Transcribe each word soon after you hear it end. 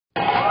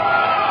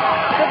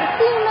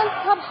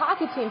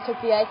hockey team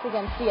took the ice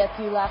against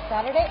CSU last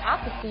Saturday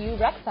at the CU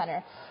Rec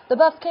Center. The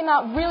Buffs came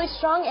out really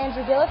strong,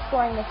 Andrew Gillett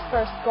scoring his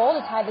first goal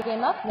to tie the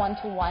game up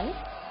 1-1.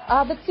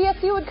 But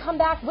CSU would come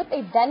back with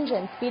a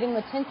vengeance, beating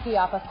Litinsky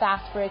off a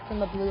fast break from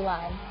the blue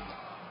line.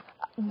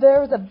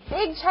 There was a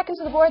big check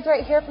into the boards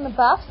right here from the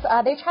Buffs.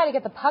 They tried to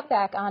get the puck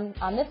back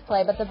on this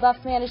play, but the Buffs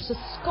managed to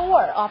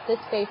score off this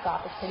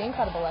face-off. It's pretty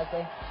incredible,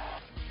 Leslie.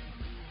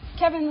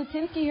 Kevin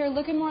Litinsky here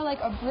looking more like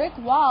a brick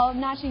wall,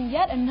 notching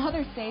yet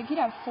another save. He'd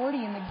have 40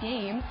 in the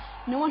game.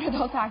 No wonder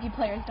those hockey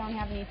players don't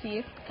have any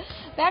teeth.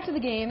 Back to the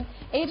game.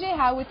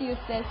 ACHA with the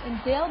assist, and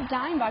Dale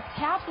Dimebach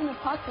taps in the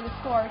puck for the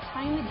score,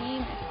 tying the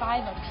game at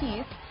 5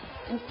 apiece.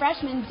 And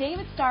freshman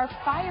David Starr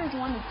fires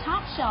one to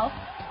top shelf,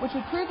 which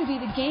would prove to be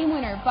the game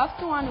winner. Buffs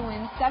go on to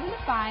win 7-5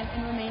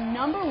 and remain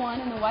number 1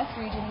 in the West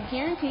region,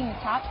 guaranteeing the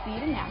top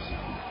seed in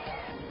nationals.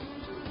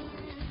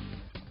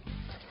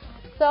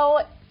 So,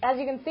 as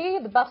you can see,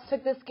 the Buffs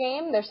took this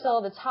game. They're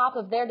still at the top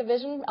of their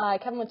division.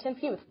 Kevin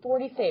Litinsky with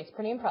 40 saves.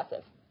 Pretty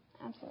impressive.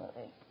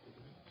 Absolutely.